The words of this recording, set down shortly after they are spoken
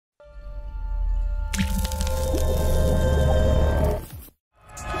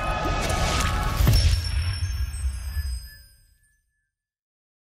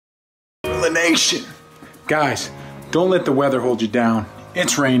nation. Guys, don't let the weather hold you down.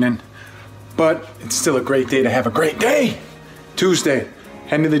 It's raining, but it's still a great day to have a great day. Tuesday,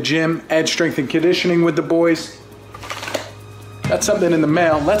 head to the gym, add strength and conditioning with the boys. Got something in the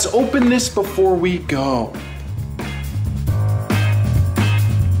mail. Let's open this before we go.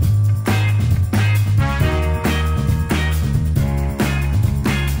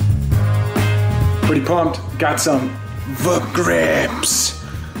 Pretty pumped. Got some grips.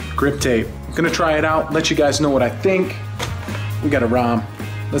 Grip tape. I'm gonna try it out, let you guys know what I think. We got a ROM.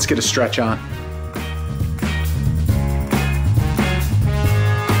 Let's get a stretch on.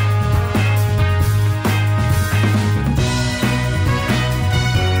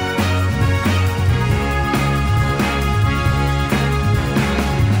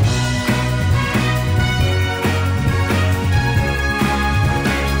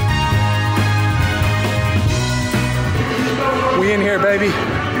 We in here, baby.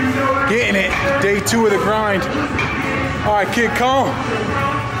 Getting it. Day 2 of the grind. All right, Kid Calm.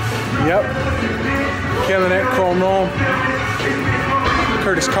 Yep. Killing it. Chrome Rome.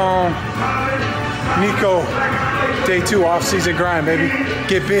 Curtis Calm. Nico. Day 2 off-season grind, baby.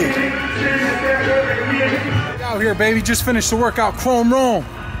 Get big. Out here, baby. Just finished the workout. Chrome Rome.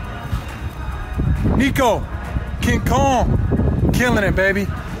 Nico. Kid Calm. Killing it, baby.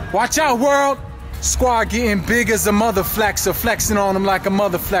 Watch out, world. Squad getting big as a mother flexer, flexing on them like a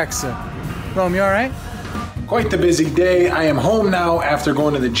mother flexer. Rome, you all right? Quite the busy day. I am home now after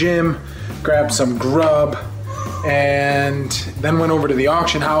going to the gym, grabbed some grub, and then went over to the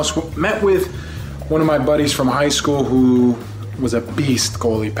auction house. Met with one of my buddies from high school who was a beast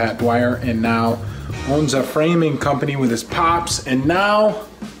goalie, Pat Dwyer, and now owns a framing company with his pops, and now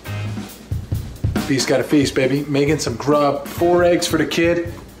beast got a feast, baby. Making some grub, 4 eggs for the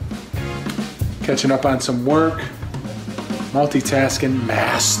kid. Catching up on some work, multitasking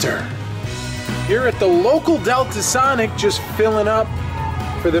master. Here at the local Delta Sonic, just filling up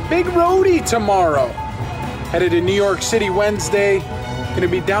for the big roadie tomorrow. Headed to New York City Wednesday. Gonna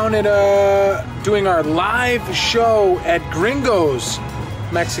be down at doing our live show at GRINGOS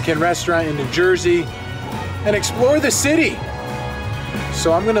Mexican restaurant in New Jersey and explore the city.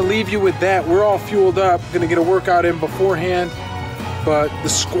 So I'm gonna leave you with that. We're all fueled up. Gonna get a workout in beforehand, but the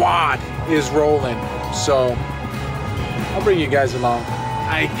squad is rolling, so I'll bring you guys along,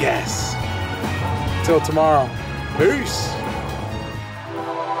 I guess. Till tomorrow, peace.